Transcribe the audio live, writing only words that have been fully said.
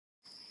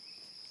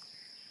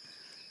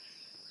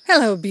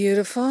Hello,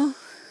 beautiful.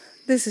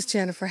 This is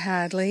Jennifer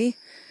Hadley,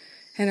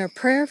 and our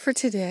prayer for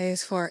today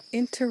is for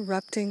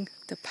interrupting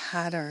the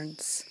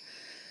patterns.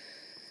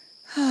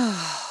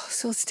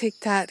 So let's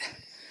take that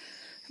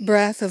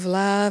breath of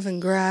love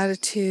and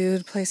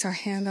gratitude, place our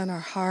hand on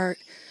our heart.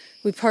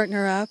 We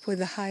partner up with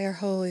the higher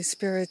Holy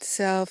Spirit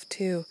self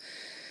to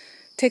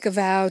take a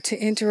vow to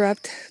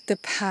interrupt the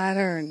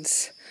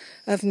patterns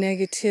of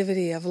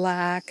negativity, of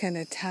lack and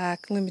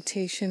attack,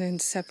 limitation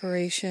and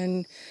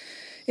separation,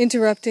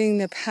 interrupting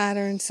the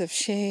patterns of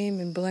shame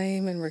and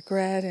blame and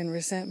regret and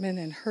resentment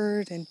and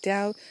hurt and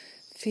doubt,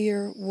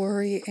 fear,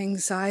 worry,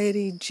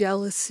 anxiety,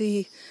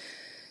 jealousy,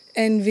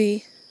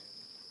 envy.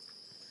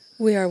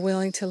 We are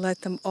willing to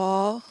let them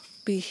all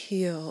be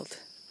healed.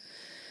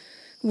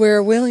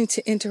 We're willing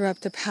to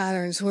interrupt the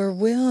patterns. We're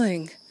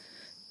willing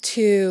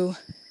to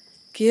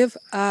give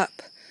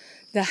up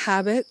the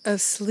habit of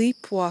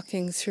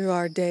sleepwalking through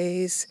our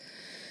days,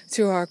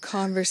 through our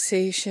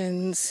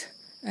conversations,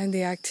 and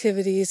the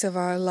activities of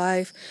our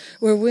life.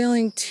 We're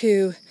willing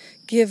to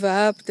give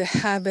up the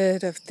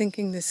habit of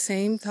thinking the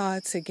same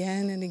thoughts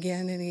again and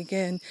again and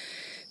again,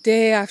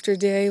 day after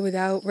day,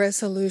 without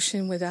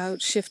resolution,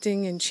 without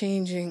shifting and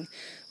changing.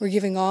 We're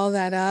giving all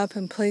that up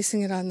and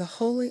placing it on the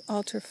holy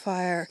altar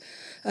fire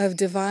of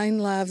divine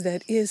love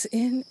that is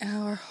in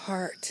our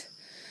heart.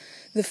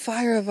 The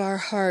fire of our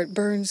heart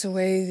burns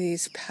away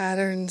these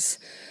patterns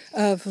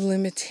of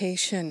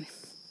limitation,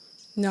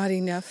 not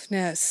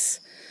enoughness.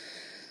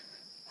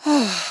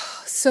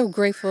 Oh, so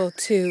grateful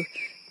to,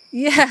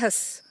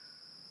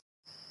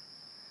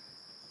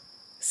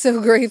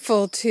 so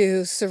grateful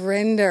to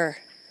surrender.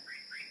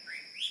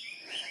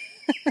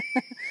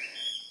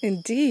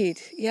 Indeed,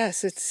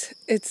 yes,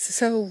 it's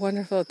so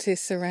wonderful to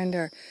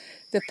surrender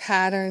the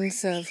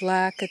patterns of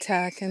lack,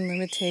 attack, and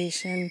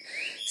limitation.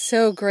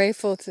 So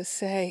grateful to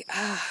say,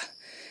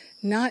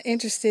 not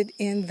interested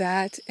in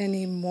that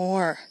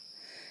anymore.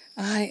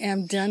 I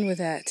am done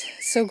with it.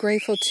 So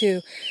grateful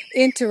to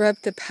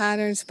interrupt the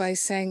patterns by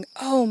saying,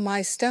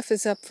 my stuff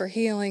is up for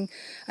healing.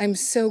 I'm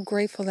so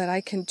grateful that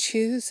I can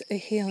choose a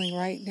healing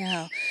right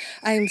now.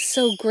 I am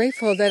so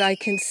grateful that I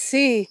can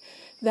see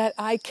that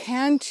I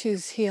can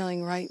choose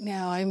healing right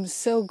now. I'm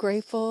so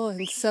grateful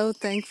and so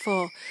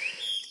thankful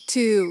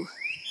to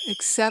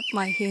accept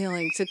my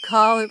healing, to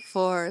call it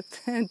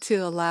forth, and to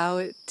allow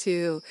it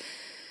to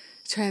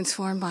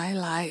transform my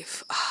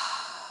life.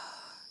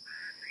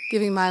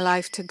 Giving my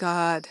life to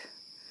God,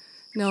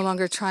 no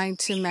longer trying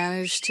to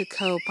manage to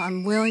cope.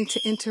 I'm willing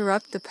to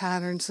interrupt the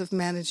patterns of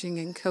managing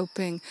and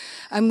coping.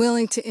 I'm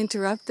willing to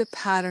interrupt the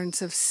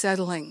patterns of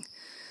settling,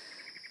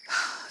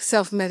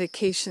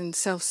 self-medication,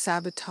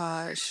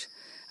 self-sabotage.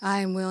 I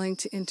am willing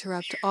to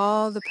interrupt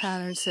all the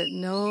patterns that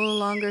no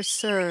longer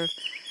serve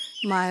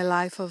my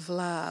life of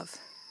love.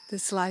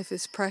 This life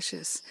is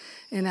precious,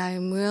 and I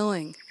am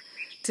willing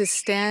to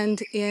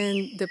stand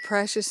in the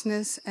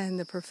preciousness and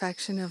the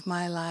perfection of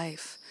my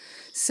life.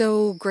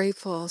 So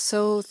grateful,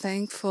 so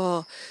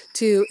thankful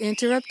to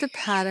interrupt the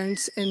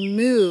patterns and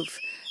move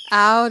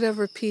out of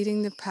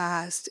repeating the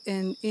past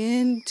and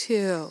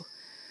into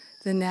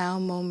the now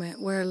moment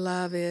where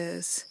love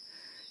is.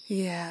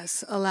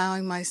 Yes,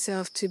 allowing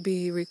myself to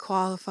be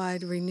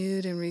requalified,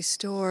 renewed, and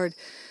restored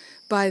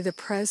by the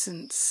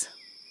presence.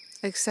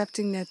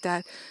 Accepting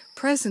that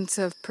presence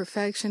of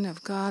perfection,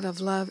 of God, of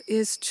love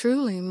is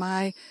truly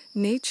my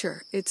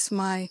nature. It's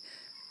my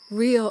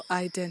real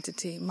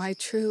identity, my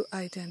true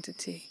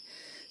identity.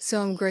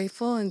 So I'm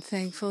grateful and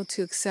thankful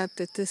to accept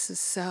that this is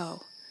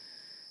so.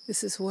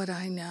 This is what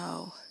I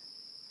know.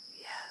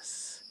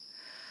 Yes.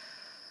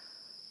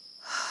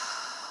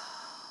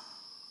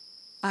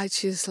 I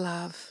choose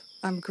love.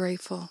 I'm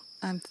grateful.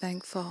 I'm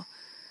thankful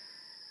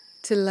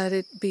to let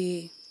it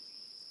be.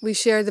 We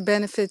share the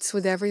benefits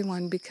with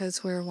everyone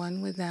because we're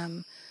one with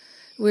them.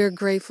 We're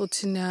grateful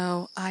to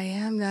know I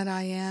am that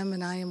I am,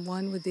 and I am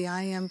one with the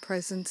I am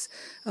presence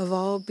of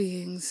all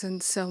beings.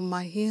 And so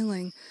my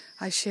healing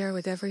I share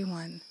with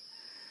everyone.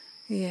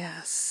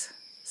 Yes,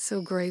 so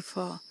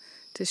grateful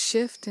to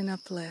shift and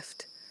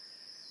uplift,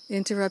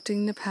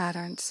 interrupting the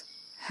patterns,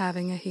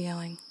 having a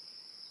healing.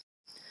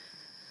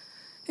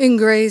 In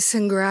grace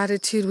and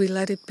gratitude we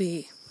let it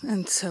be,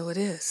 and so it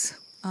is.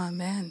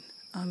 Amen,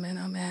 amen,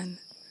 amen.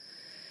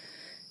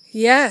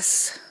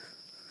 Yes.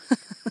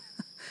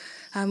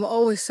 I'm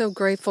always so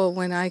grateful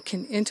when I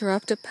can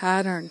interrupt a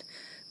pattern,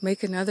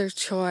 make another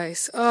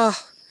choice.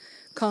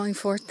 Calling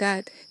forth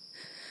that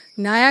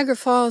Niagara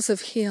Falls of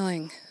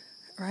healing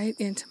right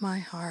into my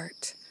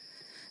heart.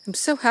 I'm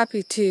so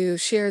happy to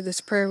share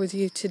this prayer with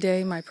you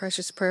today, my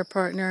precious prayer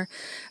partner.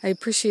 I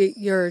appreciate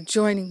your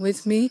joining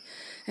with me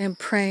and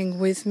praying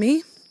with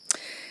me.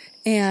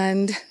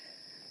 And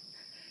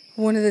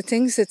one of the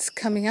things that's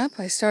coming up,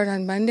 I start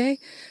on Monday,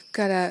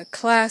 got a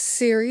class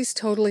series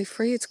totally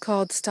free. It's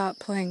called Stop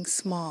Playing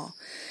Small.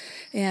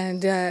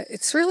 And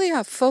it's really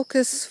a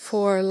focus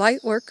for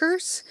light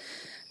workers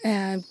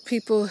and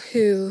people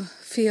who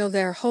feel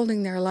they're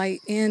holding their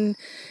light in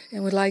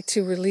and would like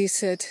to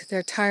release it.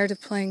 They're tired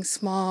of playing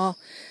small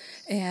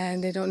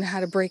and they don't know how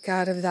to break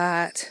out of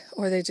that,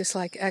 or they just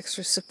like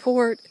extra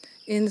support,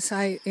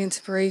 insight,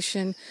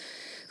 inspiration.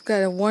 We've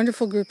got a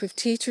wonderful group of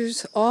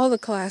teachers. All the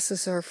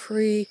classes are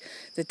free.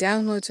 The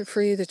downloads are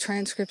free. The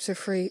transcripts are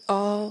free.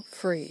 All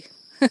free.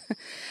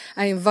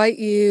 I invite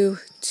you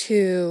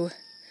to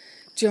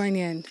join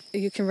in.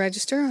 You can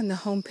register on the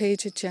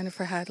homepage at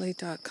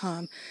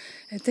jenniferhadley.com.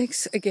 And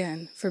thanks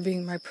again for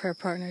being my prayer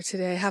partner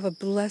today. Have a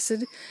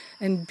blessed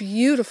and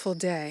beautiful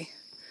day.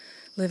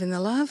 Live in the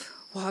love,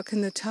 walk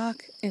in the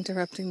talk,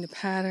 interrupting the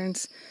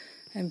patterns,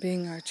 and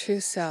being our true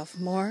self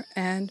more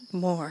and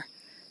more.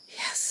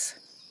 Yes.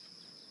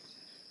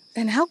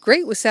 And how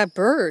great was that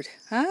bird,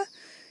 huh?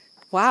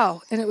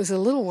 Wow. And it was a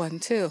little one,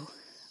 too.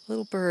 A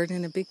little bird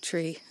in a big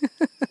tree.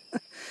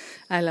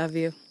 I love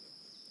you.